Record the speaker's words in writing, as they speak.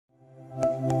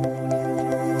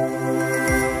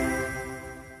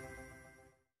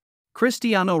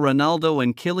Cristiano Ronaldo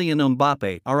and Kylian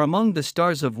Mbappe are among the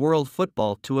stars of world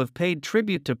football to have paid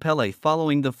tribute to Pelé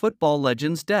following the football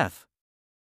legend's death.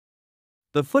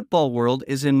 The football world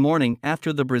is in mourning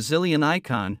after the Brazilian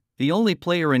icon, the only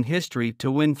player in history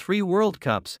to win 3 World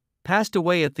Cups, passed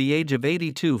away at the age of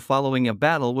 82 following a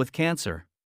battle with cancer.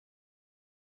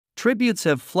 Tributes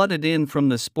have flooded in from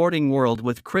the sporting world,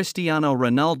 with Cristiano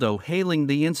Ronaldo hailing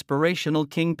the inspirational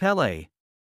King Pele.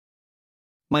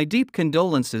 "My deep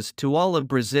condolences to all of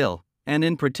Brazil, and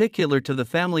in particular to the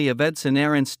family of Edson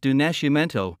Arantes do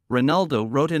Nascimento," Ronaldo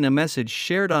wrote in a message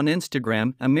shared on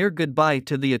Instagram. "A mere goodbye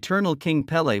to the eternal King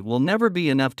Pelé will never be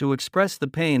enough to express the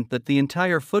pain that the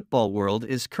entire football world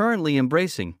is currently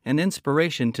embracing, an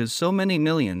inspiration to so many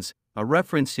millions, a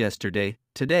reference yesterday,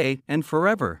 today, and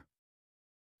forever.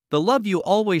 The love you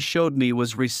always showed me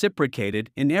was reciprocated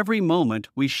in every moment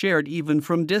we shared, even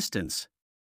from distance.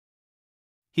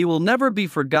 He will never be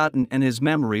forgotten, and his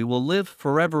memory will live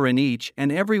forever in each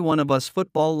and every one of us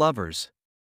football lovers.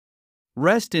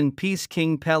 Rest in peace,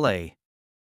 King Pelé."